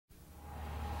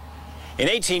In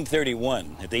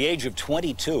 1831, at the age of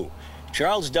 22,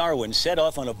 Charles Darwin set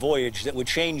off on a voyage that would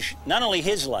change not only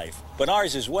his life, but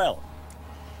ours as well.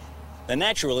 The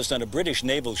naturalist on a British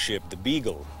naval ship, the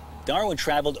Beagle, Darwin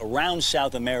traveled around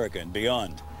South America and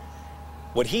beyond.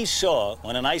 What he saw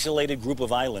on an isolated group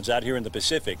of islands out here in the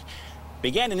Pacific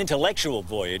began an intellectual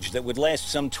voyage that would last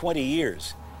some 20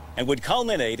 years and would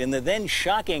culminate in the then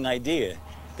shocking idea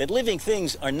that living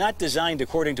things are not designed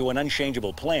according to an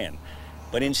unchangeable plan,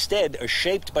 but instead are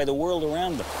shaped by the world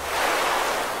around them.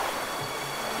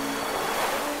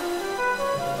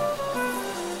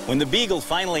 When the Beagle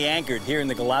finally anchored here in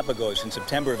the Galapagos in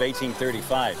September of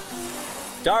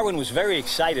 1835, Darwin was very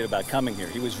excited about coming here.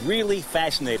 He was really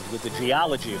fascinated with the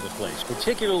geology of the place,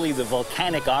 particularly the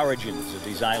volcanic origins of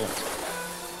these islands.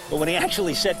 But when he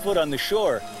actually set foot on the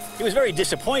shore, he was very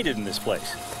disappointed in this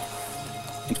place.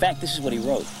 In fact, this is what he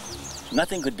wrote.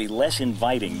 Nothing could be less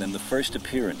inviting than the first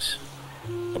appearance.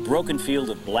 A broken field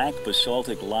of black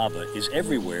basaltic lava is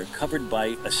everywhere covered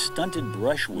by a stunted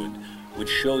brushwood which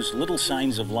shows little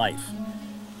signs of life.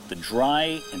 The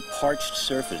dry and parched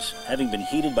surface, having been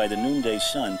heated by the noonday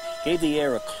sun, gave the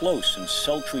air a close and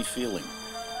sultry feeling,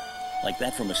 like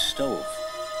that from a stove.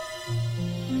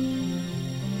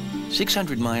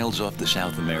 600 miles off the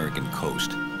South American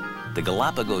coast, the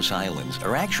Galapagos Islands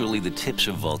are actually the tips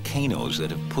of volcanoes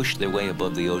that have pushed their way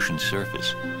above the ocean's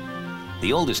surface.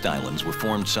 The oldest islands were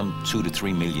formed some 2 to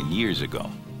 3 million years ago.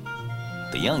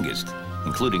 The youngest,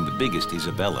 including the biggest,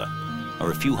 Isabella,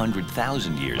 are a few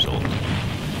 100,000 years old,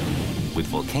 with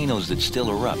volcanoes that still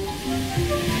erupt.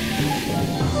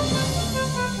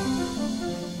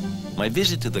 My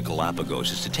visit to the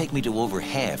Galapagos is to take me to over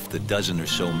half the dozen or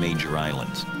so major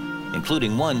islands,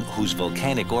 including one whose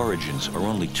volcanic origins are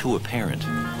only too apparent.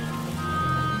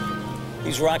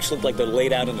 These rocks look like they're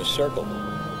laid out in a circle.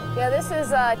 Yeah, this is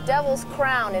Devil's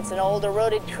Crown. It's an old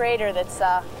eroded crater that's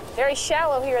very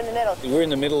shallow here in the middle. We're in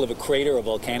the middle of a crater, a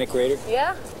volcanic crater?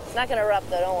 Yeah? It's not going to erupt,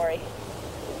 though, don't worry.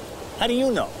 How do you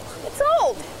know? It's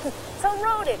old. It's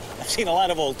eroded. I've seen a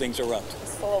lot of old things erupt.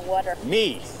 It's full of water.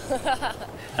 Me?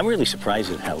 I'm really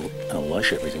surprised at how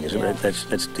lush everything is. Yeah.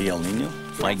 That's the El Nino?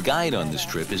 My guide on this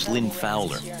trip is Lynn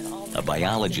Fowler, a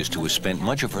biologist who has spent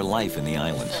much of her life in the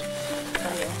islands.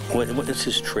 What is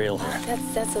this trail here?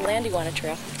 That's a land iguana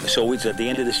trail. So it's at the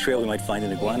end of this trail we might find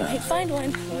an iguana. We might find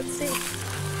one. Let's see.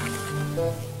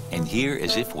 And here,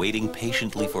 as if waiting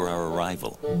patiently for our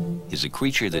arrival, is a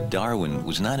creature that Darwin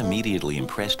was not immediately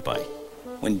impressed by.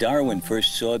 When Darwin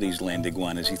first saw these land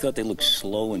iguanas, he thought they looked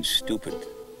slow and stupid.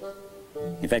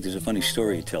 In fact, there's a funny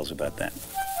story he tells about that.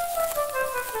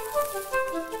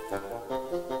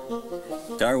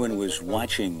 Darwin was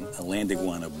watching a land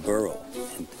iguana burrow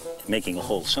and making a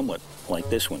hole somewhat like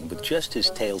this one, with just his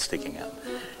tail sticking out.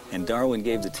 And Darwin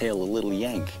gave the tail a little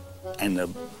yank, and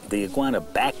the iguana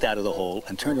backed out of the hole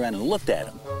and turned around and looked at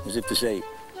him, as if to say,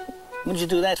 "What did you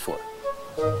do that for?"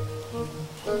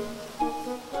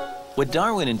 What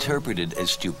Darwin interpreted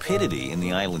as stupidity in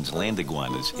the island's land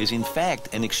iguanas is in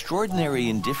fact an extraordinary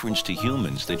indifference to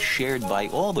humans that's shared by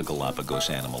all the Galapagos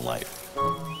animal life,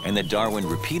 and that Darwin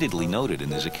repeatedly noted in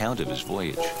his account of his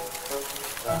voyage.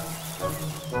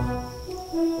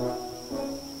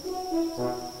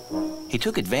 He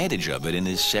took advantage of it in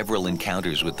his several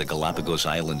encounters with the Galapagos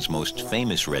Islands' most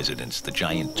famous residents, the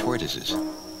giant tortoises.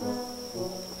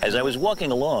 As I was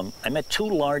walking along, I met 2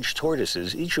 large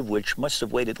tortoises, each of which must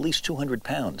have weighed at least 200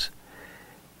 pounds.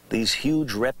 These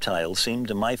huge reptiles seemed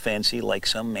to my fancy like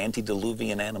some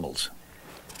antediluvian animals.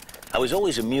 I was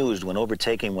always amused when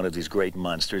overtaking one of these great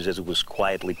monsters as it was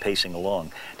quietly pacing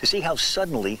along, to see how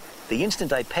suddenly, the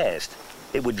instant I passed,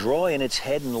 it would draw in its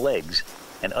head and legs,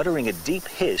 and uttering a deep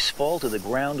hiss, fall to the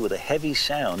ground with a heavy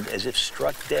sound as if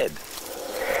struck dead.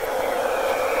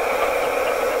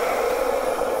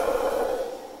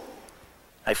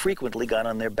 I frequently got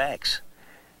on their backs,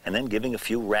 and then giving a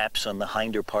few raps on the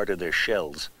hinder part of their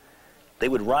shells, they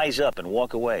would rise up and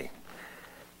walk away.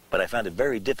 But I found it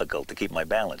very difficult to keep my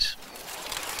balance.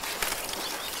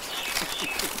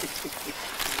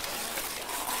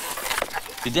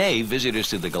 Today, visitors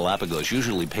to the Galapagos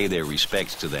usually pay their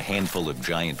respects to the handful of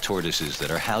giant tortoises that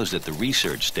are housed at the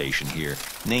research station here,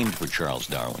 named for Charles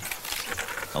Darwin.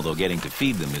 Although getting to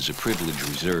feed them is a privilege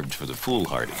reserved for the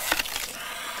foolhardy.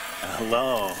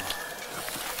 Hello.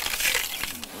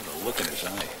 What a look in his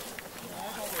eye.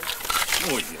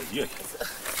 Oh, yeah.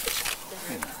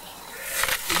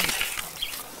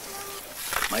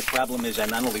 My problem is I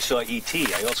not only saw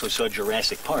E.T., I also saw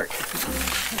Jurassic Park.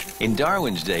 In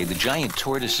Darwin's day, the giant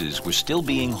tortoises were still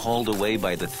being hauled away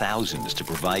by the thousands to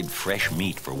provide fresh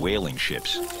meat for whaling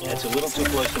ships. Yeah, it's a little too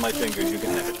close to my fingers. You can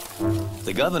have it.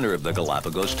 The governor of the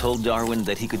Galapagos told Darwin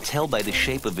that he could tell by the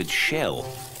shape of its shell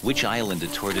which island a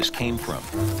tortoise came from.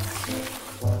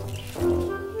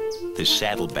 This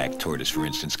saddleback tortoise, for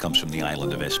instance, comes from the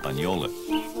island of Hispaniola.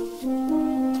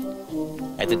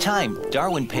 At the time,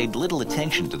 Darwin paid little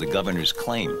attention to the governor's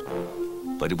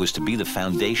claim, but it was to be the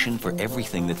foundation for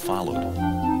everything that followed.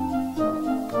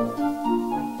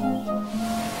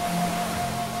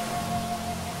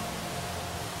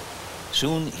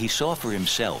 Soon, he saw for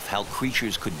himself how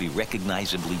creatures could be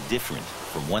recognizably different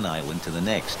from one island to the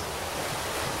next.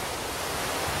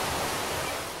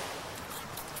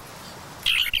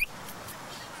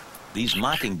 These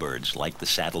mockingbirds, like the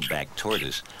saddleback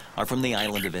tortoise, are from the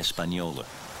island of Hispaniola.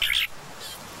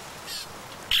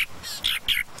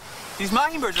 These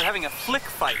mockingbirds are having a flick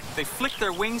fight. They flick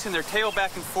their wings and their tail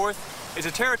back and forth. It's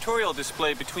a territorial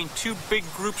display between two big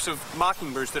groups of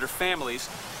mockingbirds that are families,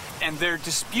 and they're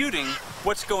disputing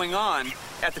what's going on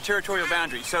at the territorial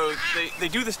boundary. So they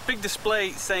do this big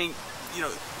display saying, you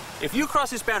know, if you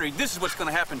cross this boundary, this is what's going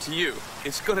to happen to you.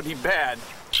 It's going to be bad.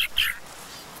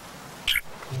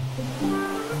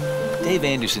 Dave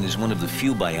Anderson is one of the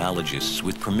few biologists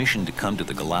with permission to come to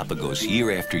the Galapagos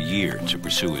year after year to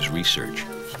pursue his research.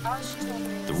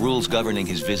 The rules governing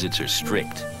his visits are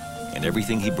strict, and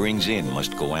everything he brings in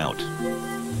must go out.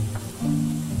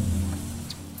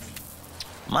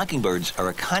 Mockingbirds are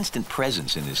a constant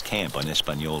presence in his camp on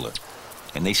Hispaniola,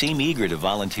 and they seem eager to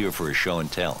volunteer for a show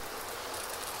and tell.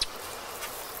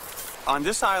 On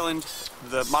this island,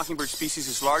 the mockingbird species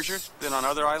is larger than on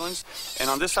other islands, and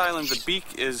on this island the beak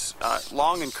is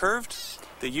long and curved.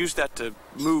 They use that to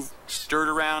move dirt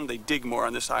around. They dig more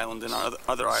on this island than on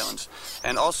other islands.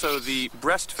 And also the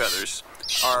breast feathers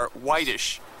are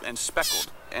whitish and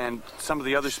speckled, and some of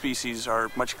the other species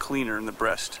are much cleaner in the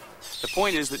breast. The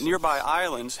point is that nearby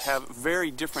islands have very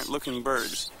different looking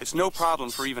birds. It's no problem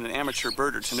for even an amateur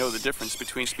birder to know the difference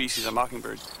between species of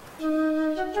mockingbird.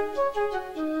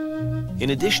 In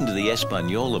addition to the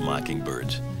Hispaniola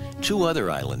mockingbirds, 2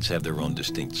 other islands have their own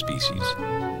distinct species.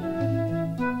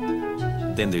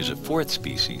 Then there's a 4th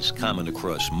species common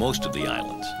across most of the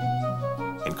islands,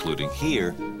 including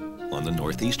here on the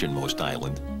northeasternmost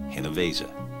island, Genovesa.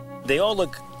 They all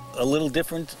look a little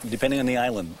different depending on the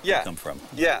island they come from.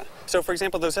 Yeah. So, for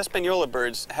example, those Hispaniola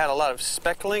birds had a lot of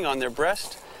speckling on their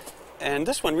breast, and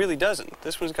this one really doesn't.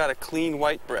 This one's got a clean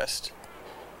white breast.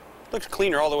 Looks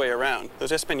cleaner all the way around.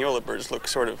 Those Hispaniola birds look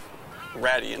sort of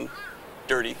ratty and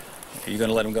dirty. Are you going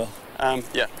to let him go?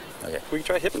 Yeah. Okay. We can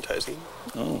try hypnotizing.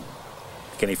 Oh.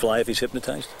 Can he fly if he's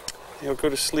hypnotized? He'll go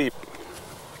to sleep.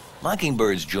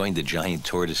 Mockingbirds joined the giant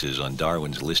tortoises on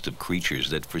Darwin's list of creatures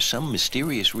that, for some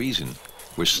mysterious reason,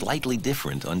 were slightly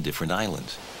different on different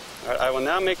islands. All right, I will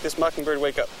now make this mockingbird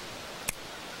wake up.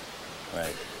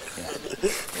 Right. Yeah.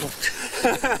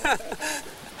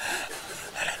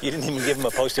 You didn't even give him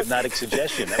a post-hypnotic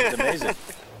suggestion. That was amazing.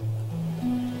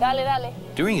 Dale, dale.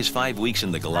 During his 5 weeks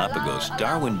in the Galapagos,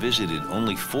 Darwin visited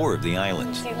only 4 of the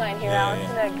islands. Do you mind here, Alan?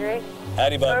 Isn't that great?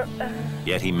 Howdy, bud.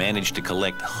 Yet he managed to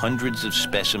collect hundreds of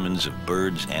specimens of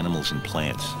birds, animals, and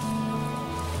plants.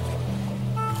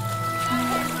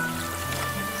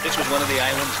 This was one of the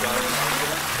islands Darwin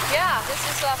visited? Yeah, this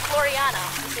is Floriana.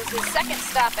 This is his second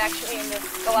stop, actually, in the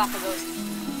Galapagos.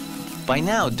 By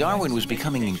now, Darwin was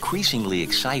becoming increasingly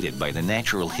excited by the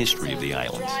natural history of the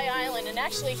islands. Dry island, and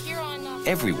actually here on...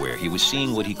 Everywhere, he was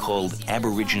seeing what he called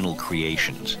aboriginal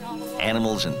creations,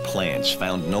 animals and plants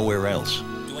found nowhere else,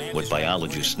 what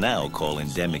biologists now call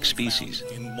endemic species.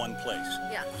 In one place.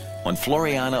 Yeah. On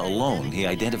Floriana alone, he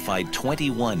identified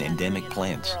 21 endemic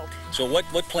plants. So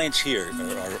what plants here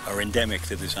are endemic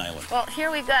to this island? Well, here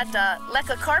we've got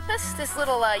Lecocarpus, this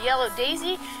little yellow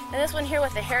daisy, and this one here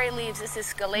with the hairy leaves, this is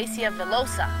Scalacia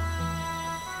villosa.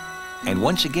 And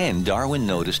once again, Darwin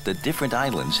noticed that different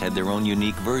islands had their own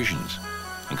unique versions,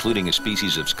 including a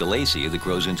species of Scalacia that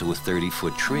grows into a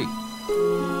 30-foot tree.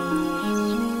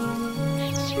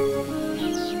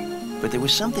 But there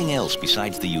was something else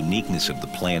besides the uniqueness of the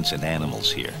plants and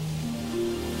animals here.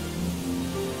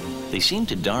 They seemed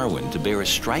to Darwin to bear a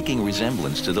striking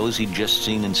resemblance to those he'd just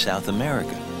seen in South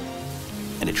America,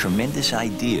 and a tremendous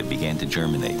idea began to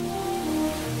germinate.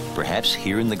 Perhaps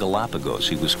here in the Galapagos,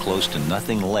 he was close to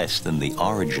nothing less than the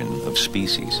origin of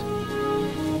species.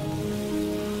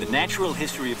 The natural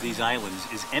history of these islands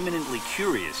is eminently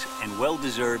curious and well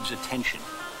deserves attention.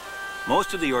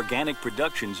 Most of the organic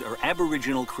productions are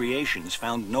aboriginal creations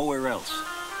found nowhere else.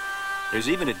 There's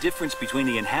even a difference between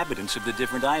the inhabitants of the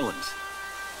different islands.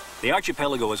 The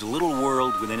archipelago is a little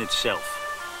world within itself,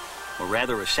 or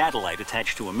rather a satellite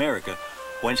attached to America,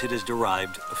 whence it has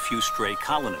derived a few stray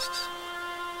colonists.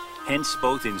 Hence,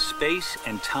 both in space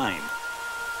and time,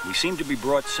 we seem to be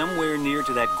brought somewhere near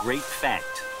to that great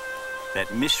fact,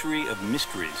 that mystery of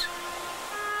mysteries,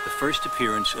 the first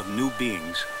appearance of new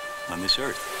beings on this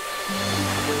earth.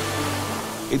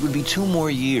 It would be 2 more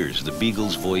years, the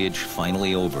Beagle's voyage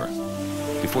finally over,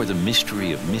 before the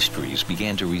mystery of mysteries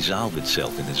began to resolve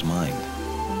itself in his mind.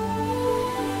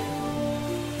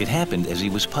 It happened as he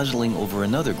was puzzling over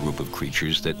another group of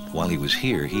creatures that, while he was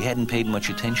here, he hadn't paid much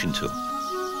attention to.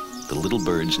 The little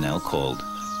birds now called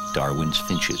Darwin's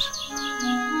finches.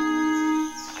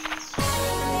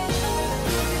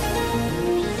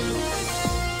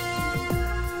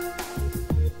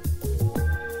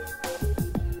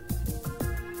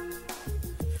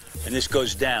 And this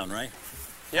goes down, right?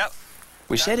 Yep.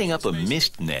 We're setting up a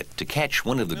mist net to catch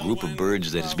one of the group of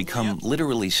birds that has become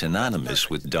literally synonymous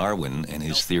with Darwin and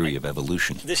his theory of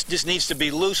evolution. This just needs to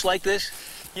be loose like this?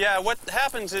 Yeah, what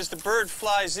happens is the bird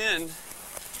flies in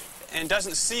and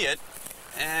doesn't see it,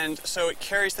 and so it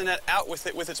carries the net out with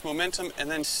it with its momentum and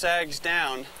then sags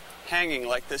down, hanging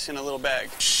like this in a little bag.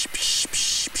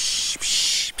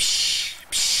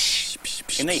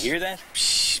 Can they hear that?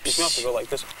 You can also go like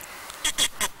this.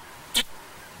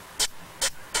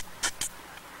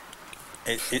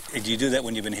 Do you do that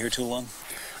when you've been here too long?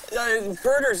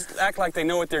 Birders act like they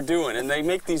know what they're doing, and they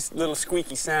make these little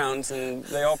squeaky sounds, and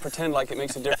they all pretend like it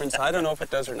makes a difference. I don't know if it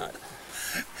does or not.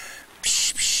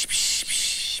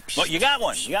 Well, you got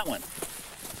one. You got one.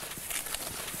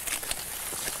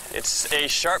 It's a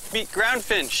sharp-beaked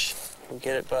groundfinch. We'll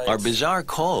get it by... Our bizarre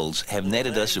calls have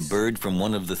netted us a bird from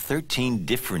one of the 13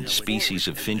 different species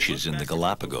of finches in the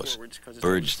Galapagos,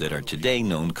 birds that are today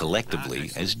known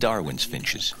collectively as Darwin's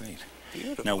finches. Great.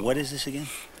 Now, what is this again?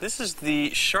 This is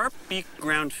the sharp-beaked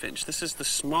groundfinch. This is the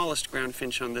smallest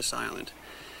groundfinch on this island.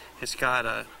 It's got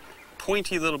a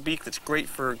pointy little beak that's great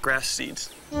for grass seeds.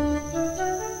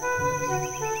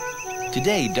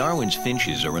 Today, Darwin's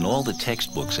finches are in all the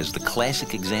textbooks as the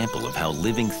classic example of how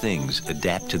living things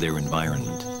adapt to their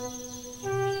environment.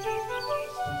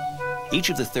 Each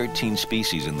of the 13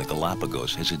 species in the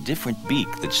Galapagos has a different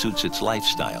beak that suits its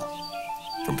lifestyle,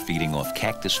 from feeding off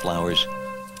cactus flowers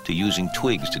to using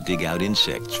twigs to dig out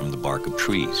insects from the bark of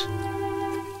trees.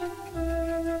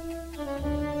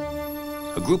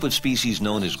 A group of species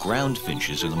known as ground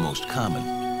finches are the most common.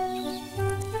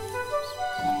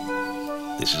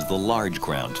 This is the large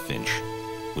ground finch,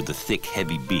 with a thick,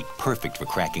 heavy beak perfect for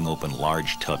cracking open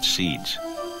large, tough seeds.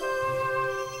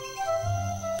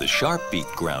 The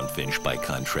sharp-beaked ground finch, by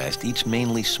contrast, eats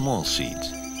mainly small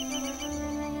seeds.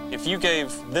 If you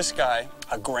gave this guy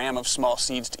a gram of small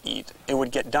seeds to eat, it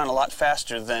would get done a lot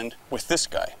faster than with this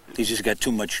guy. He's just got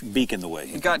too much beak in the way.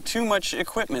 He got too much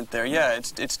equipment there. Yeah,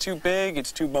 it's too big,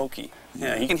 it's too bulky.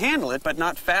 Yeah, he can handle it, but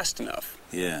not fast enough.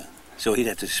 Yeah. So he'd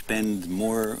have to spend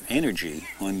more energy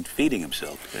on feeding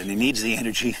himself, and he needs the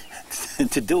energy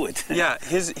to do it. Yeah,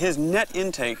 his net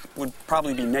intake would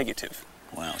probably be negative.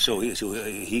 Wow. So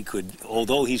he could,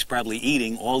 although he's probably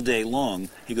eating all day long,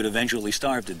 he could eventually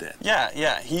starve to death.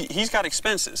 Yeah. He's got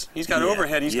expenses. He's got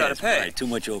overhead he's got to pay. Right, too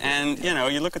much overhead. And, you know,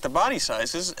 you look at the body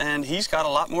sizes, and he's got a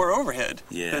lot more overhead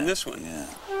than this one. Yeah.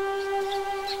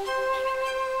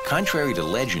 Contrary to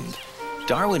legend,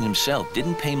 Darwin himself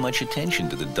didn't pay much attention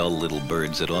to the dull little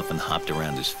birds that often hopped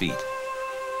around his feet.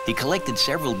 He collected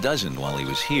several dozen while he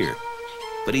was here,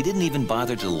 but he didn't even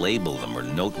bother to label them or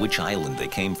note which island they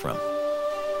came from.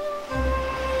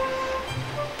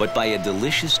 But by a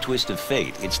delicious twist of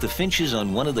fate, it's the finches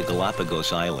on one of the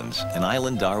Galapagos Islands, an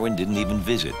island Darwin didn't even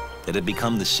visit, that have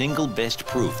become the single best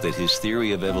proof that his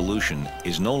theory of evolution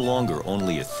is no longer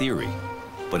only a theory,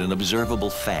 but an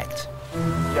observable fact.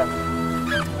 Yep.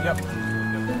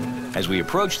 As we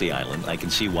approach the island, I can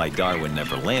see why Darwin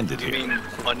never landed here. You mean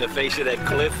on the face of that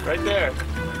cliff? Right there.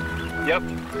 Yep.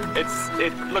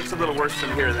 It looks a little worse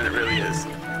from here than it really is.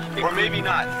 Or maybe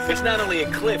not. It's not only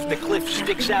a cliff, the cliff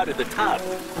sticks out at the top.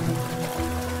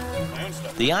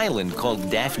 The island, called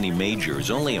Daphne Major,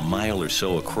 is only a mile or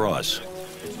so across.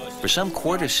 For some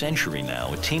quarter century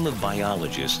now, a team of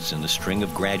biologists and a string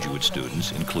of graduate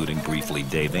students, including briefly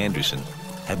Dave Anderson,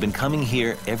 have been coming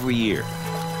here every year.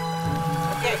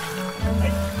 Okay.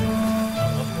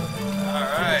 All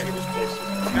right.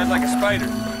 This guy's like a spider.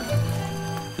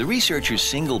 The researchers'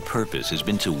 single purpose has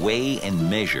been to weigh and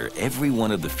measure every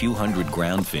one of the few hundred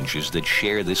ground finches that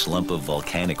share this lump of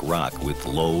volcanic rock with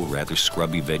low, rather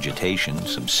scrubby vegetation,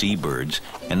 some seabirds,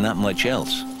 and not much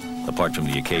else, apart from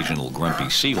the occasional grumpy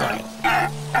sea lion.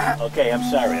 Okay, I'm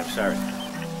sorry.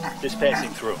 Just passing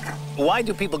through. Why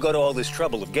do people go to all this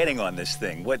trouble of getting on this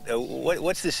thing?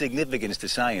 What's the significance to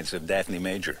science of Daphne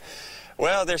Major?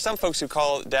 Well, there's some folks who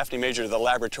call Daphne Major the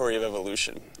laboratory of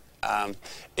evolution.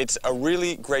 It's a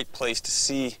really great place to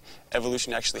see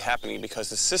evolution actually happening because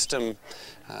the system,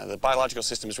 the biological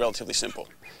system, is relatively simple.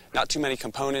 Not too many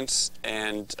components,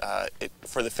 and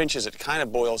for the finches it kind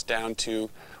of boils down to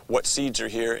what seeds are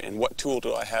here and what tool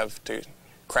do I have to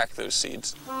crack those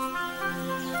seeds.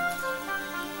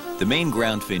 The main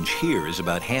ground finch here is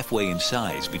about halfway in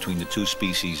size between the two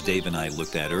species Dave and I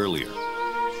looked at earlier.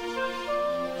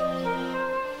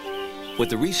 What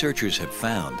the researchers have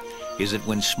found is that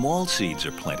when small seeds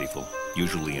are plentiful,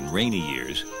 usually in rainy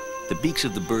years, the beaks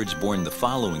of the birds born the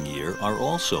following year are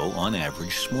also, on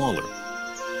average, smaller.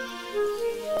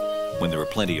 When there are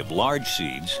plenty of large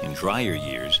seeds in drier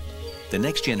years, the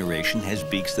next generation has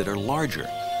beaks that are larger.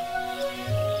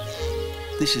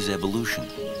 This is evolution,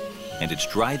 and its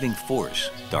driving force,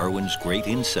 Darwin's great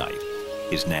insight,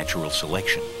 is natural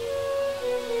selection.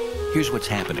 Here's what's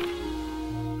happening.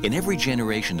 In every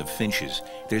generation of finches,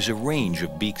 there's a range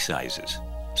of beak sizes,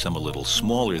 some a little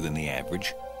smaller than the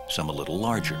average, some a little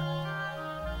larger.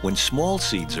 When small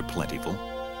seeds are plentiful,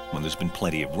 when there's been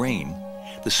plenty of rain,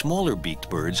 the smaller beaked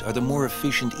birds are the more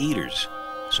efficient eaters,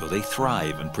 so they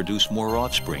thrive and produce more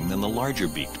offspring than the larger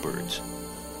beaked birds.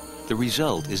 The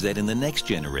result is that in the next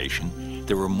generation,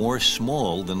 there are more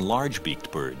small than large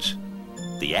beaked birds.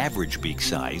 The average beak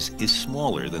size is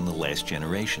smaller than the last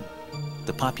generation.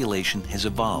 The population has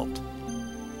evolved.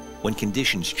 When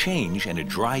conditions change and a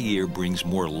dry year brings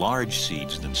more large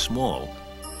seeds than small,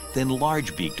 then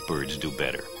large-beaked birds do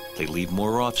better. They leave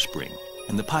more offspring,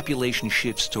 and the population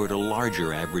shifts toward a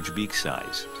larger average beak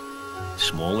size.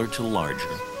 Smaller to larger,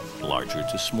 larger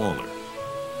to smaller.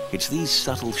 It's these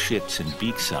subtle shifts in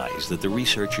beak size that the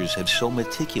researchers have so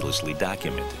meticulously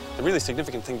documented. The really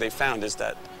significant thing they found is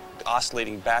that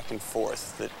oscillating back and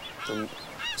forth, that the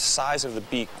size of the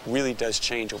beak really does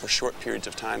change over short periods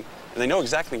of time, and they know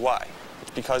exactly why.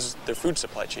 It's because their food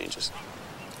supply changes.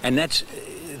 And that's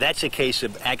a case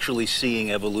of actually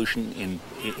seeing evolution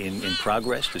in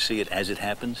progress, to see it as it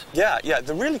happens? Yeah.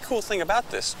 The really cool thing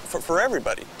about this, for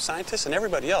everybody, scientists and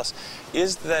everybody else,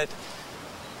 is that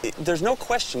there's no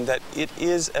question that it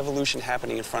is evolution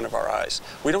happening in front of our eyes.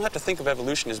 We don't have to think of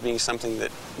evolution as being something that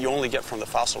you only get from the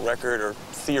fossil record or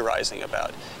theorizing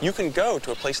about. You can go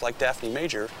to a place like Daphne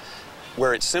Major,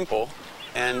 where it's simple,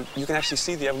 and you can actually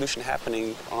see the evolution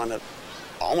happening on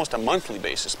almost a monthly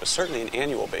basis, but certainly an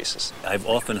annual basis. I've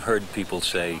often heard people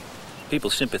say,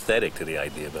 people sympathetic to the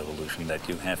idea of evolution, that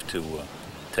you have to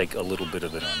take a little bit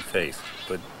of it on faith,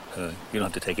 but you don't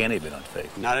have to take any of it on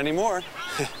faith. Not anymore.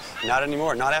 Not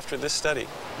anymore. Not after this study.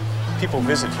 People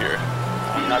visit here,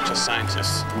 not just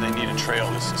scientists. They need a trail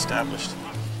that's established.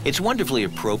 It's wonderfully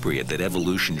appropriate that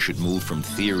evolution should move from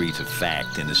theory to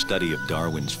fact in a study of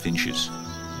Darwin's finches,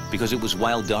 because it was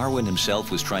while Darwin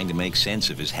himself was trying to make sense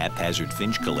of his haphazard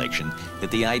finch collection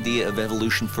that the idea of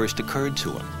evolution first occurred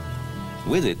to him.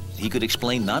 With it, he could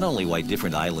explain not only why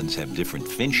different islands have different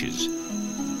finches,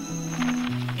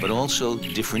 but also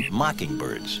different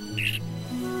mockingbirds,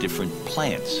 different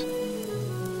plants,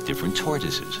 different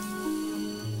tortoises.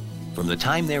 From the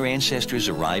time their ancestors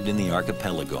arrived in the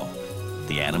archipelago,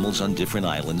 the animals on different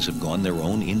islands have gone their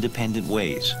own independent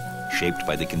ways, shaped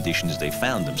by the conditions they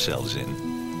found themselves in,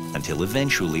 until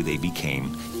eventually they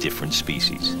became different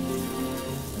species.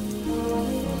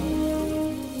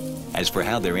 As for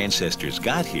how their ancestors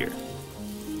got here,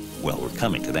 well, we're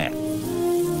coming to that.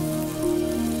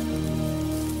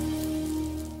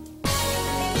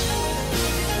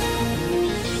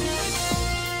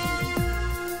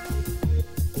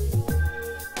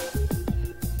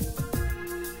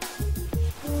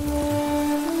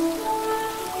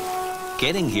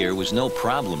 Getting here was no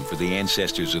problem for the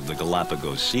ancestors of the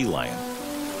Galapagos sea lion.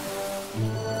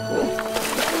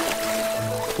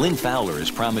 Lynn Fowler has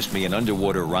promised me an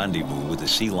underwater rendezvous with a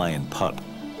sea lion pup.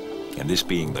 And this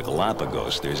being the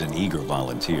Galapagos, there's an eager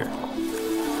volunteer.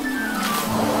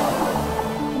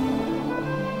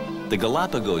 The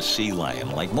Galapagos sea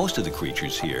lion, like most of the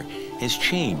creatures here, has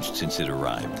changed since it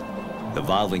arrived,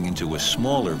 evolving into a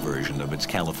smaller version of its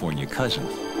California cousin.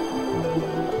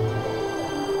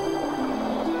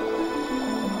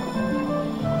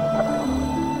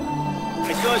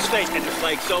 Your statement is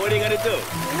like, so what are you going to do?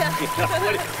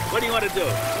 What do you want to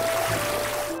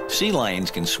do? Sea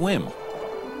lions can swim,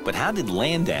 but how did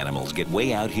land animals get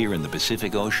way out here in the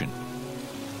Pacific Ocean?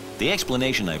 The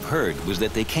explanation I've heard was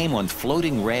that they came on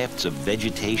floating rafts of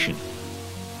vegetation.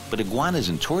 But iguanas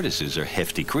and tortoises are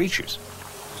hefty creatures.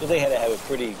 So they had to have a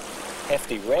pretty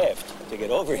hefty raft to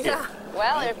get over here. Yeah.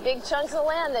 Well, there are big chunks of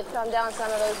land that come down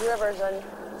some of those rivers on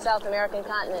the South American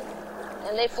continent.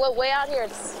 And they float way out here.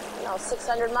 It's,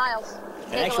 600 miles.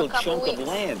 An actual chunk of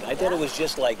land. I thought it was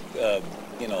just like,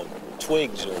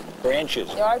 twigs or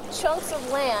branches. There are chunks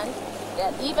of land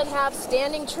that even have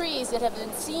standing trees that have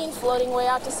been seen floating way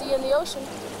out to sea in the ocean.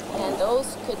 And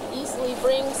those could easily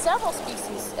bring several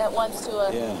species at once to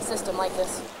a system like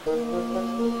this.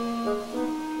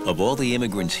 Of all the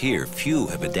immigrants here, few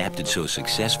have adapted so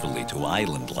successfully to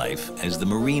island life as the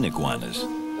marine iguanas.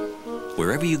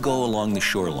 Wherever you go along the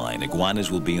shoreline,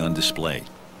 iguanas will be on display,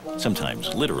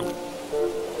 sometimes literally.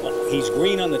 He's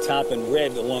green on the top and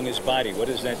red along his body. What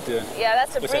is that? Yeah,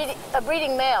 that's a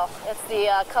breeding male. It's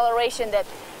the coloration that.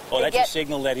 Oh, that's a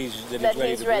signal that he's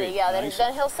ready to breed. Yeah, Nice.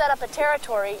 then he'll set up a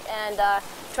territory and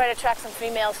try to attract some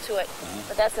females to it.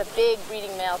 But that's a big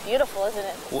breeding male. Beautiful, isn't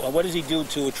it? What does he do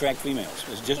to attract females?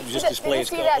 Just display his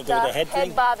Did you see that the head thing?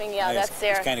 head bobbing? Yeah, that's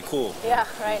there. It's kind of cool. Yeah,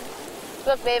 right.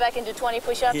 Look, babe, I can do 20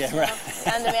 push-ups. Yeah, right.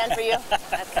 I'm the man for you.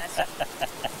 That's kind of stuff.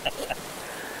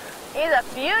 He's a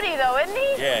beauty, though, isn't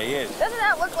he? Yeah, he is. Doesn't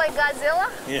that look like Godzilla?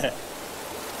 Yeah.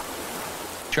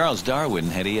 Charles Darwin,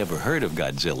 had he ever heard of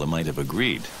Godzilla, might have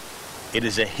agreed. It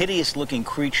is a hideous-looking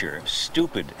creature,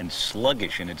 stupid and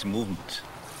sluggish in its movements.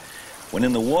 When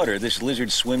in the water, this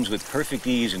lizard swims with perfect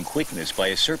ease and quickness by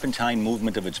a serpentine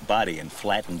movement of its body and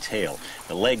flattened tail,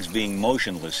 the legs being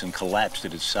motionless and collapsed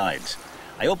at its sides.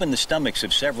 I opened the stomachs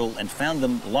of several and found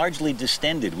them largely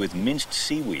distended with minced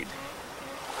seaweed.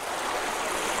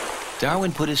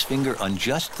 Darwin put his finger on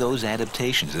just those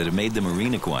adaptations that have made the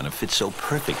marine iguana fit so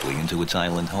perfectly into its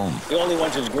island home. The only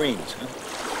ones is greens, huh?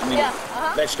 I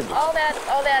mean, vegetables. All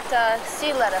that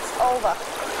sea lettuce, ova,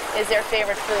 is their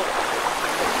favorite food.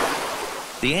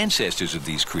 The ancestors of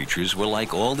these creatures were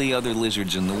like all the other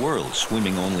lizards in the world,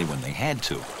 swimming only when they had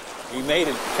to. He made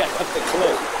it up the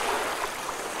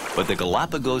cliff. But the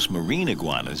Galapagos marine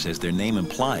iguanas, as their name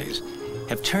implies,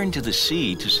 have turned to the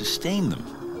sea to sustain them.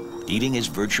 Eating is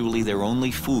virtually their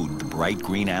only food, the bright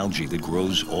green algae that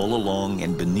grows all along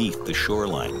and beneath the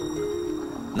shoreline.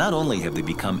 Not only have they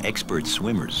become expert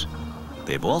swimmers,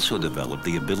 they've also developed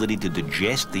the ability to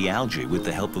digest the algae with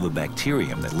the help of a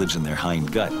bacterium that lives in their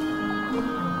hind gut.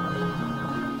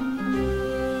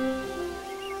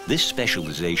 This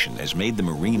specialization has made the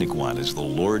marine iguanas the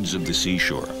lords of the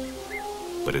seashore,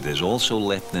 but it has also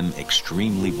left them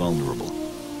extremely vulnerable.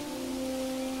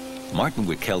 Martin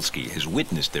Wikelski has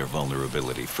witnessed their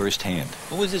vulnerability firsthand.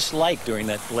 What was this like during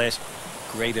that last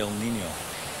great El Nino?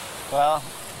 Well,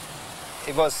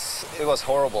 it was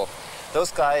horrible.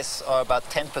 Those guys are about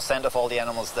 10% of all the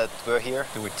animals that were here.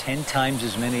 There were 10 times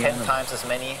as many 10 times as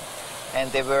many.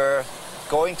 And they were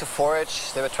going to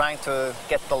forage. They were trying to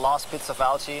get the last bits of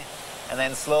algae and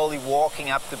then slowly walking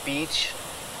up the beach.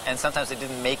 And sometimes they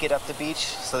didn't make it up the beach,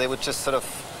 so they would just sort of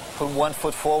put one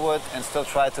foot forward and still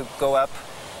try to go up,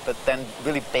 but then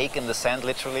really bake in the sand,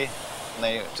 literally. And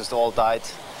they just all died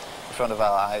in front of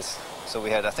our eyes. So we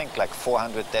had, I think, like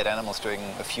 400 dead animals during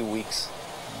a few weeks.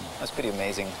 That's pretty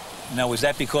amazing. Now, was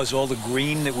that because all the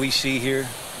green that we see here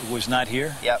was not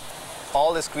here? Yeah.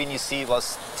 All this green you see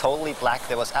was totally black.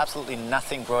 There was absolutely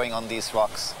nothing growing on these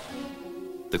rocks.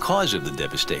 The cause of the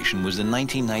devastation was the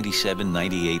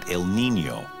 1997-98 El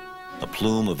Nino, a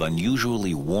plume of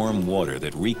unusually warm water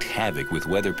that wreaked havoc with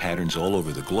weather patterns all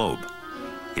over the globe.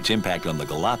 Its impact on the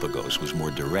Galapagos was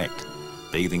more direct,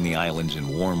 bathing the islands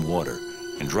in warm water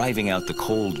and driving out the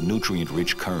cold,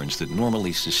 nutrient-rich currents that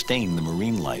normally sustain the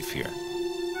marine life here.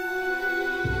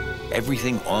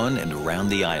 Everything on and around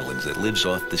the islands that lives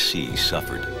off the sea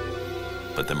suffered.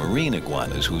 But the marine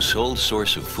iguanas, whose sole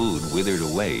source of food withered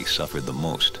away, suffered the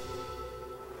most.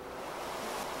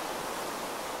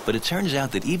 But it turns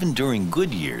out that even during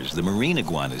good years, the marine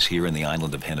iguanas here in the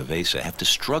island of Genovesa have to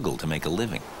struggle to make a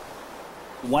living.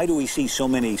 Why do we see so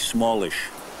many smallish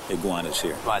iguanas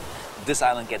here? Right. This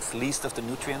island gets least of the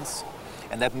nutrients,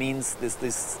 and that means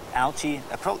this algae.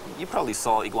 You probably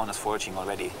saw iguanas foraging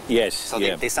already. Yes. So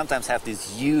they sometimes have these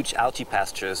huge algae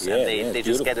pastures, and they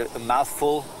just get a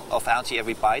mouthful of algae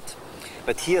every bite.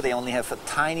 But here they only have a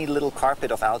tiny little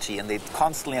carpet of algae, and they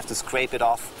constantly have to scrape it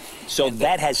off. So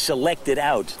that has selected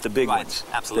out the big ones.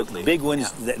 Absolutely. The big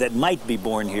ones that might be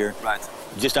born here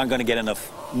just aren't going to get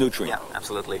enough nutrient. Yeah,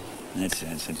 absolutely. That's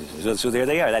interesting. So there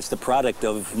they are. That's the product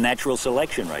of natural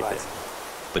selection right there.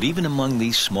 But even among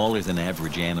these smaller than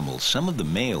average animals, some of the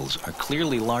males are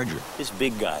clearly larger. This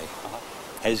big guy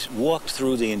has walked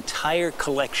through the entire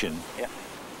collection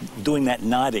doing that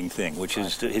nodding thing, which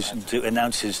is to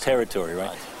announce his territory,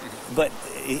 right? But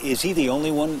is he the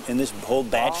only one in this whole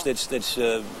batch that's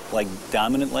like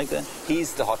dominant like that?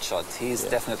 He's the hotshot. He's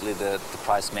definitely the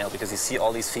prize male, because you see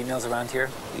all these females around here.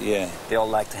 Yeah. They all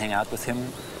like to hang out with him.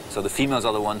 So the females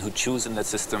are the one who choose in that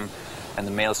system, and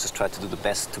the males just try to do the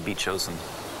best to be chosen.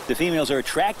 The females are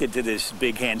attracted to this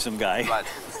big, handsome guy. Right.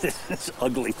 this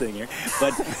ugly thing here.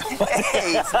 But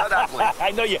Hey, it's not ugly.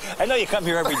 I know you come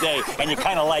here every day, and you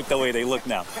kind of like the way they look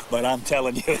now. But I'm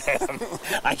telling you,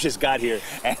 I just got here,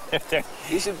 and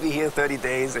You should be here 30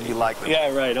 days and you like them.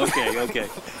 yeah, right. Okay, okay.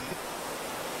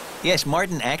 Yes,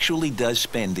 Martin actually does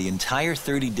spend the entire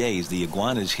 30 days the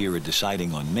iguanas here are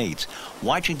deciding on mates,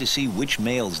 watching to see which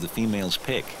males the females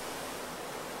pick.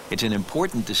 It's an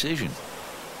important decision.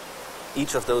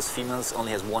 Each of those females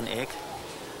only has one egg.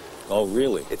 Oh,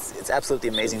 really? It's absolutely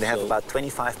amazing. They have about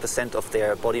 25% of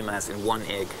their body mass in one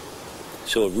egg.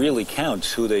 So it really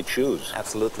counts who they choose.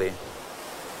 Absolutely.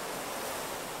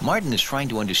 Martin is trying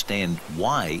to understand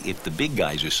why, if the big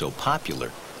guys are so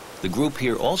popular, the group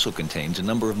here also contains a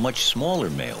number of much smaller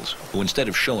males who, instead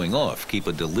of showing off, keep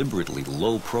a deliberately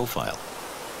low profile.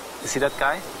 You see that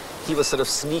guy? He was sort of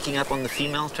sneaking up on the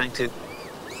female, trying to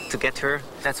get her.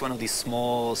 That's one of these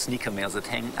small sneaker males that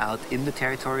hang out in the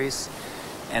territories.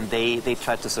 And they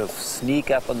try to sort of sneak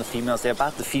up on the females. They're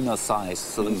about the female size,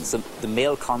 so the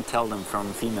male can't tell them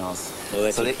from females.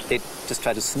 Well, so they just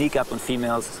try to sneak up on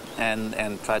females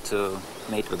and try to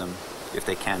mate with them if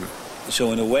they can.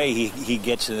 So in a way, he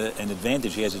gets an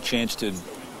advantage. He has a chance to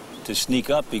sneak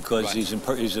up because Right.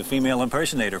 he's a female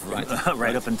impersonator for,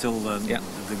 Right. up until the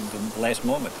last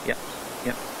moment. Yeah,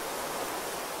 yeah.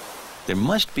 There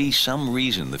must be some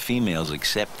reason the females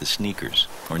accept the sneakers,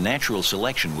 or natural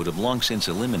selection would have long since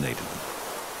eliminated them.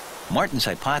 Martin's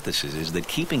hypothesis is that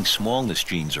keeping smallness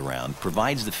genes around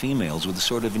provides the females with a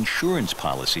sort of insurance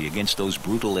policy against those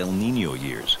brutal El Nino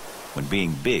years, when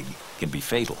being big can be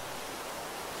fatal.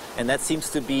 And that seems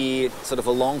to be sort of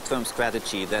a long-term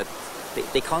strategy that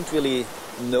they can't really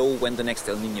know when the next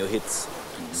El Nino hits.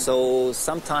 So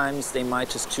sometimes they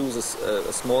might just choose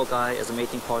a small guy as a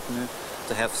mating partner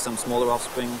to have some smaller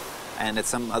offspring, and at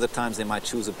some other times they might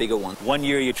choose a bigger one. One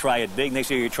year you try it big, next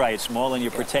year you try it small, and you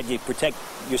protect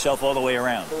yourself all the way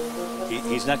around.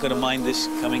 He's not going to mind this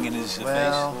coming in his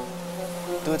Well,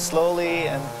 do it slowly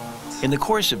and... In the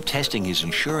course of testing his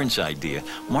insurance idea,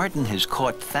 Martin has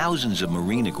caught thousands of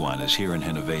marine iguanas here in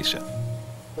Genovesa.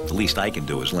 The least I can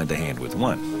do is lend a hand with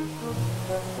one.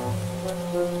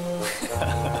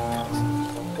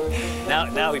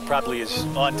 Now he probably is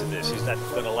onto this. He's not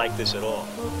going to like this at all.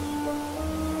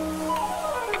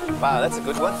 Wow, that's a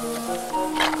good one.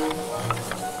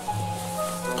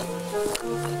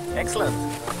 Excellent.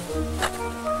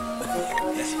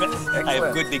 I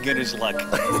have good beginner's luck.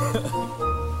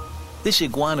 This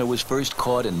iguana was first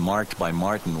caught and marked by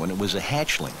Martin when it was a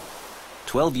hatchling.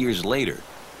 12 years later,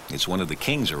 it's one of the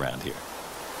kings around here.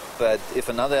 But if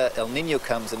another El Nino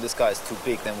comes and this guy is too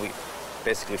big, then we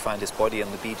basically find his body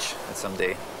on the beach at some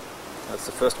day. That's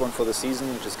the first one for the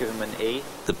season. We just give him an A.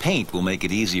 The paint will make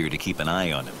it easier to keep an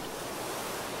eye on him.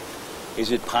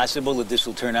 Is it possible that this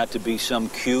will turn out to be some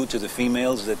cue to the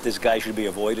females that this guy should be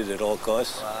avoided at all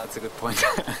costs? That's a good point.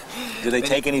 Do they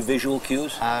take any visual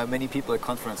cues? Many people at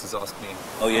conferences ask me.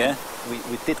 Oh, yeah?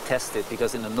 We did test it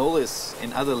because in anolis,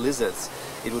 in other lizards,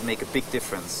 it would make a big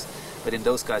difference. But in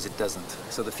those guys, it doesn't.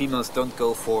 So the females don't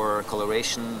go for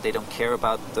coloration. They don't care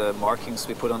about the markings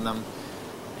we put on them.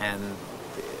 And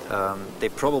they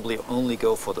probably only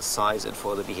go for the size and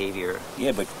for the behavior.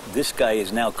 Yeah, but this guy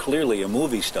is now clearly a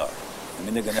movie star. I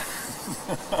mean, they're going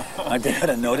to... Aren't they going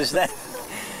to notice that?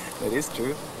 That is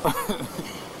true.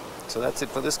 So that's it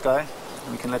for this guy.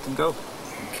 We can let him go.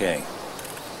 Okay.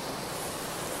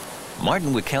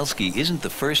 Martin Wikelski isn't the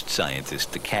first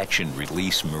scientist to catch and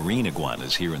release marine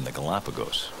iguanas here in the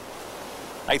Galapagos.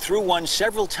 I threw one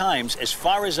several times as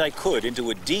far as I could into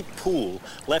a deep pool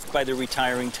left by the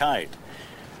retiring tide.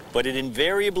 But it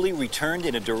invariably returned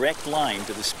in a direct line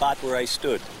to the spot where I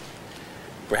stood.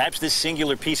 Perhaps this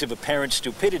singular piece of apparent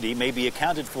stupidity may be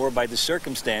accounted for by the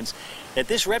circumstance that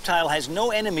this reptile has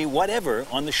no enemy whatever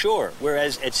on the shore,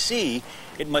 whereas at sea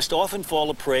it must often fall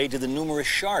a prey to the numerous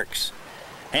sharks.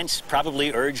 Hence,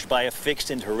 probably urged by a fixed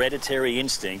and hereditary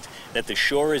instinct that the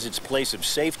shore is its place of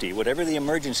safety, whatever the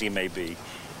emergency may be,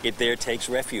 it there takes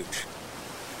refuge.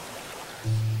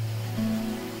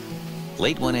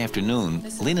 Late one afternoon,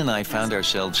 Lynn and I found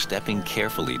ourselves stepping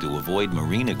carefully to avoid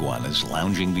marine iguanas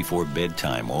lounging before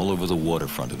bedtime all over the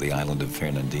waterfront of the island of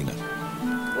Fernandina.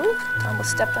 Ooh, almost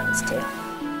stepped on his tail.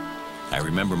 I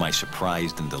remember my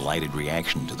surprised and delighted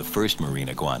reaction to the first marine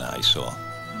iguana I saw,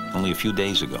 only a few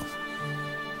days ago.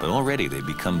 But already they've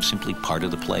become simply part of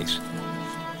the place.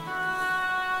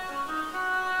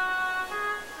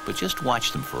 But just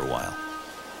watch them for a while.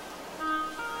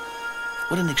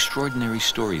 What an extraordinary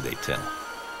story they tell.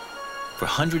 For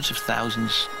hundreds of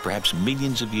thousands, perhaps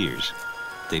millions of years,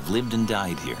 they've lived and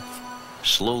died here,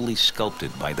 slowly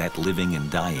sculpted by that living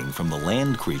and dying from the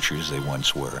land creatures they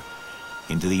once were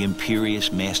into the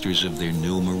imperious masters of their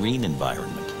new marine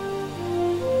environment.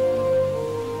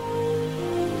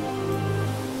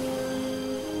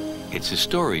 It's a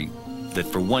story that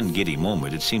for one giddy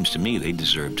moment, it seems to me they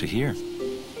deserve to hear.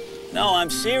 No, I'm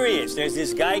serious. There's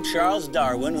this guy, Charles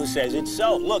Darwin, who says it's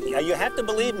so. Look, you have to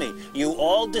believe me. You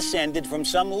all descended from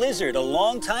some lizard a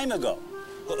long time ago.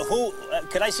 Who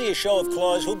could I see a show of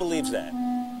claws? Who believes that?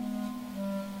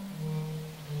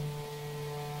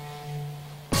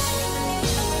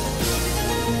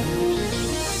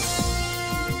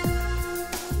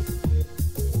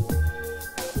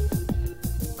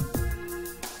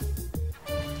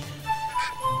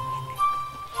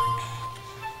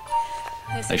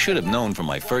 I should have known from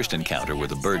my first encounter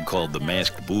with a bird called the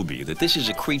masked booby that this is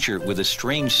a creature with a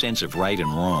strange sense of right and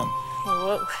wrong.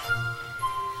 Whoa.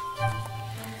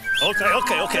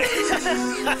 Okay.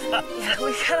 Yeah,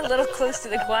 we got a little close to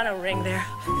the guano ring there.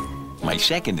 My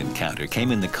second encounter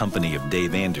came in the company of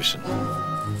Dave Anderson.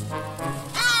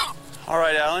 All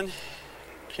right, Alan.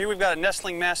 Here we've got a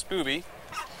nestling masked booby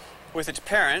with its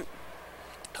parent,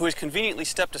 who has conveniently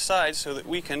stepped aside so that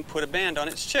we can put a band on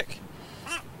its chick.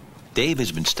 Dave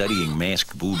has been studying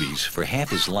masked boobies for half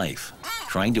his life,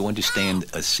 trying to understand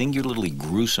a singularly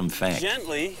gruesome fact.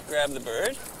 Gently grab the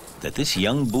bird. That this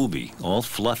young booby, all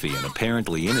fluffy and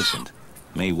apparently innocent,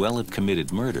 may well have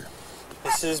committed murder.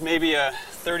 This is maybe a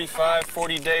 35,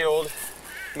 40-day-old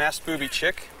masked booby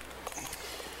chick,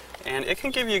 and it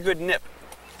can give you a good nip.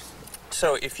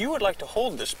 So if you would like to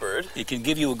hold this bird... It can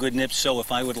give you a good nip, so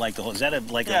if I would like to hold... Is that an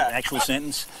actual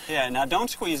sentence? Yeah, now don't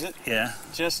squeeze it. Yeah.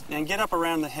 And get up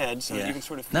around the head so that you can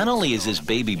sort of... Not only is this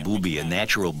baby booby a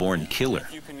natural-born killer,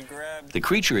 the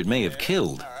creature it may have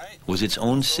killed was its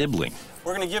own sibling.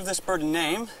 We're going to give this bird a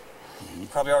name. It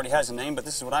probably already has a name, but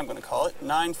this is what I'm going to call it.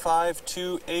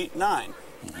 95289.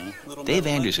 Dave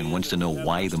Anderson wants to know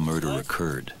why the murder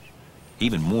occurred.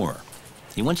 Even more,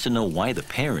 he wants to know why the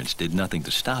parents did nothing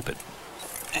to stop it.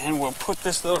 And we'll put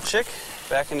this little chick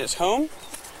back in its home.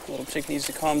 The little chick needs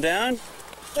to calm down.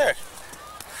 There.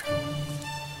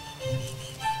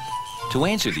 To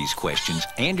answer these questions,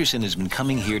 Anderson has been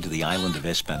coming here to the island of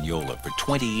Hispaniola for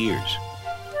 20 years.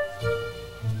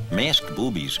 Masked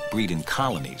boobies breed in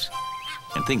colonies,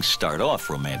 and things start off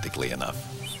romantically enough.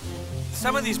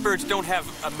 Some of these birds don't have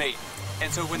a mate,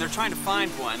 and so when they're trying to find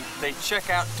one, they check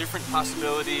out different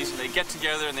possibilities, and they get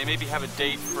together and they maybe have a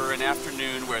date for an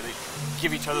afternoon where they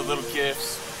give each other little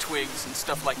gifts, twigs and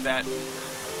stuff like that.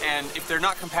 And if they're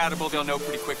not compatible, they'll know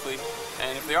pretty quickly.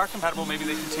 And if they are compatible, maybe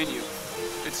they continue.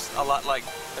 It's a lot like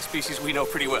a species we know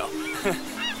pretty well.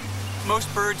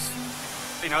 Most birds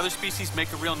in other species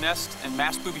make a real nest, and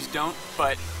masked boobies don't,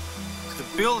 but the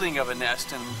building of a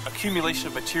nest and accumulation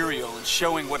of material and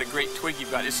showing what a great twig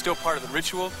you've got is still part of the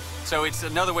ritual. So it's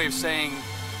another way of saying,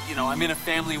 you know, I'm in a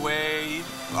family way.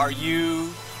 Are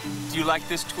you? Do you like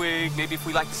this twig? Maybe if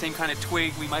we like the same kind of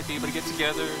twig, we might be able to get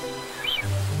together.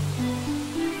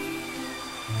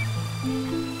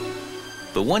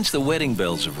 But once the wedding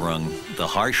bells have rung, the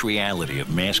harsh reality of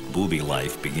masked booby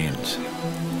life begins.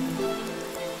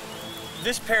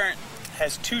 This parent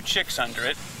has 2 chicks under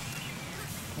it.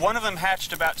 One of them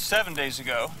hatched about 7 days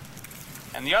ago,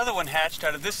 and the other one hatched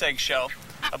out of this eggshell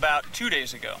about 2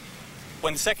 days ago.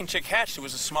 When the second chick hatched, it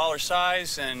was a smaller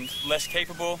size and less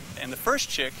capable, and the first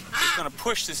chick is going to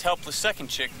push this helpless second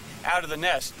chick out of the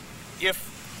nest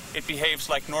if it behaves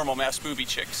like normal masked booby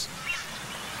chicks.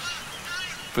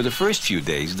 For the first few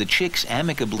days, the chicks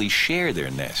amicably share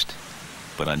their nest.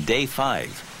 But on day 5,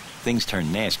 things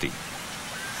turn nasty.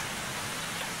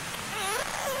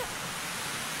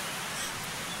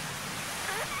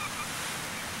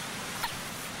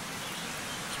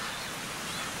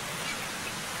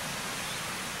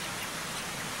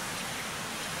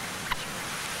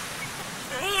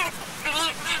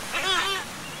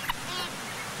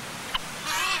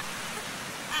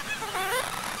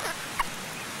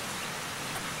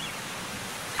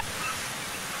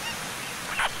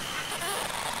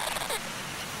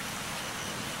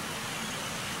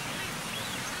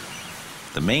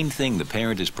 The main thing the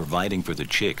parent is providing for the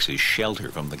chicks is shelter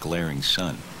from the glaring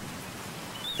sun.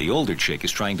 The older chick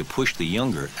is trying to push the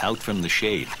younger out from the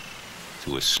shade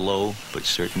to a slow but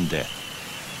certain death.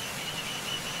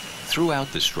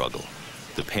 Throughout the struggle,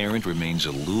 the parent remains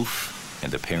aloof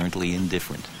and apparently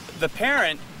indifferent. The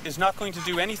parent is not going to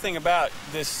do anything about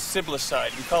this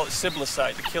siblicide. We call it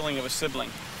siblicide, the killing of a sibling.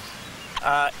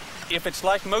 If it's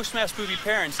like most masked booby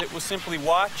parents, it will simply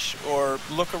watch or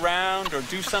look around or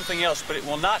do something else, but it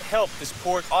will not help this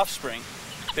poor offspring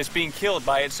that's being killed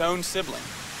by its own sibling.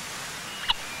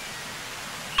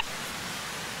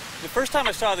 The first time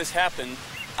I saw this happen,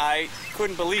 I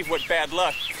couldn't believe what bad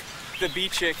luck the bee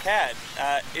chick had.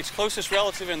 Its closest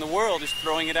relative in the world is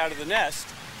throwing it out of the nest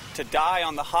to die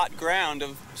on the hot ground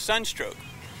of sunstroke.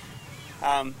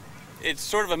 It's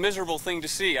sort of a miserable thing to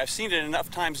see. I've seen it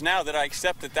enough times now that I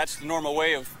accept that that's the normal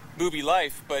way of booby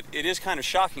life, but it is kind of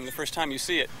shocking the first time you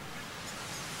see it.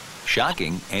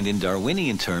 Shocking, and in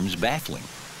Darwinian terms, baffling,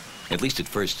 at least at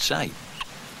first sight.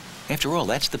 After all,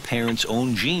 that's the parent's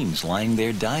own genes lying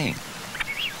there dying.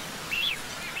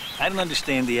 I don't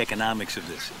understand the economics of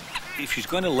this. If she's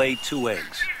going to lay 2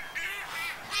 eggs,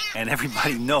 and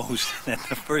everybody knows that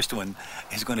the first one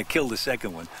is going to kill the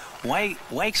second one, why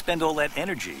expend all that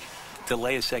energy to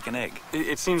lay a second egg?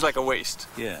 It seems like a waste.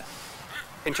 Yeah.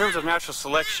 In terms of natural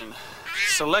selection,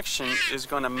 selection is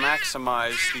going to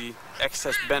maximize the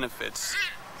excess benefits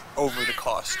over the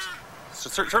cost. So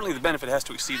certainly the benefit has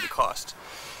to exceed the cost.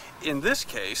 In this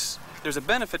case, there's a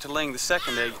benefit to laying the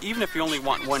second egg, even if you only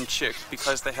want 1 chick,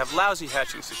 because they have lousy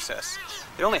hatching success.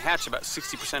 They only hatch about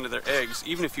 60% of their eggs,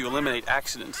 even if you eliminate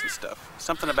accidents and stuff.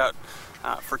 Something about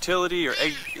fertility or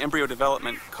embryo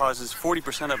development causes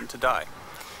 40% of them to die.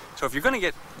 So if you're going to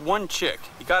get 1 chick,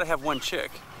 you got to have 1 chick.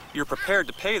 You're prepared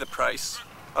to pay the price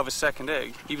of a second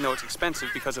egg, even though it's expensive,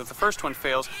 because if the first one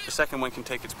fails, the second one can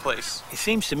take its place. It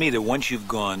seems to me that once you've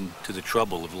gone to the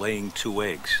trouble of laying 2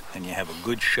 eggs, and you have a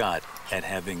good shot at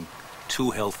having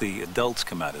 2 healthy adults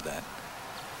come out of that,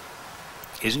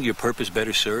 isn't your purpose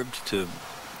better served to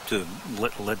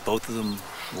let both of them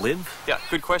live? Yeah,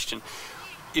 good question.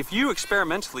 If you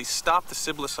experimentally stop the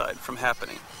siblicide from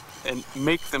happening and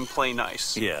make them play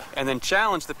nice, and then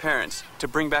challenge the parents to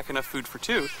bring back enough food for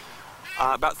 2,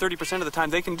 about 30% of the time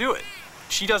they can do it.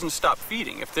 She doesn't stop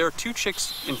feeding. If there are 2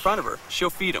 chicks in front of her, she'll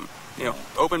feed them. You know,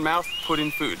 open mouth, put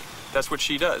in food. That's what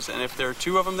she does. And if there are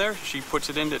 2 of them there, she puts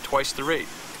it in at twice the rate.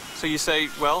 So you say,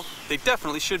 well, they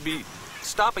definitely should be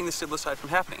stopping the siblicide from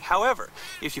happening. However,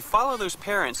 if you follow those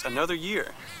parents another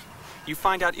year, you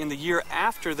find out in the year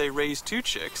after they raise 2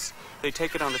 chicks, they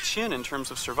take it on the chin in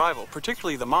terms of survival,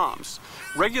 particularly the moms.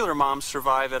 Regular moms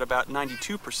survive at about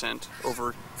 92%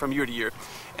 from year to year,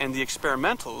 and the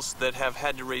experimentals that have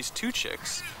had to raise 2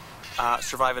 chicks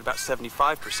survive at about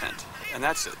 75%, and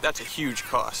that's a huge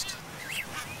cost.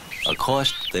 A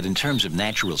cost that in terms of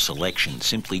natural selection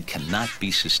simply cannot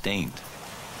be sustained.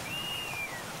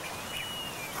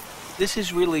 This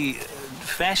is really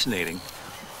fascinating,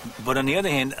 but on the other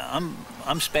hand,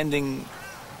 I'm spending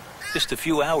just a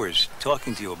few hours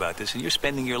talking to you about this, and you're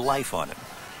spending your life on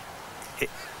it.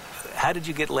 How did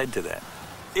you get led to that?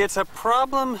 It's a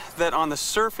problem that on the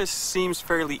surface seems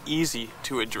fairly easy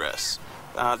to address.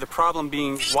 The problem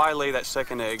being, why lay that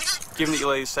second egg? Given that you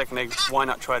lay the second egg, why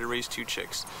not try to raise 2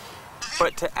 chicks?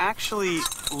 But to actually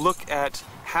look at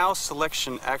how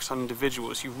selection acts on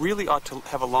individuals, you really ought to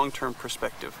have a long-term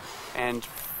perspective. And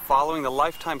following the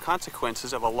lifetime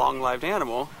consequences of a long-lived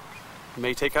animal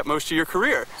may take up most of your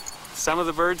career. Some of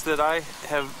the birds that I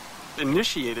have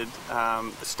initiated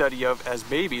the study of as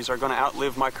babies are going to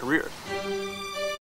outlive my career.